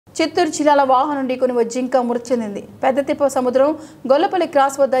చిత్తూరు జిల్లాల వాహనం ఢీకొని ఓ జింక మృతి చెందింది. పెద్దతిప్ప సముద్రం గొల్లపల్లి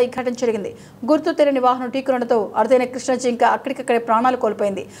క్రాస్ వద్ద ఈ ఘటన జరిగింది. గుర్తు తెలియని వాహనం ఢీకొనడంతో అరుదైన కృష్ణ జింక అక్కడికక్కడే ప్రాణాలు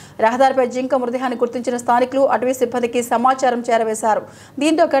కోల్పోయింది. రహదారిపై జింక మృతదేహాన్ని గుర్తించిన స్థానికులు అటవీ సిబ్బందికి సమాచారం చేరవేశారు.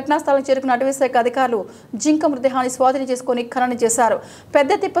 దీంతో ఘటనా స్థలం చేరుకున్న అటవీ శాఖ అధికారులు జింక మృతదేహాన్ని స్వాధీనం చేసుకుని ఖననం చేశారు.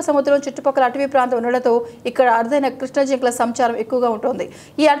 పెద్దతిప్ప సముద్రం చుట్టుపక్కల అటవీ ప్రాంతం ఉండడంతో ఇక్కడ అరుదైన కృష్ణ జింకల సంచారం ఎక్కువగా ఉంటుంది.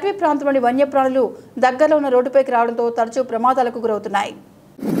 ఈ అటవీ ప్రాంతంలోని వన్యప్రాణులు దగ్గరలో ఉన్న రోడ్డుపైకి రావడంతో తరచూ ప్రమాదాలకు గురవుతున్నాయి.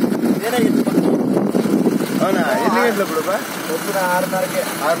 అవునా ఎన్ని గంటలు ఇప్పుడు పొద్దున 6:30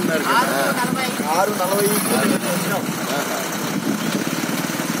 6:40 6:40 వచ్చినాం.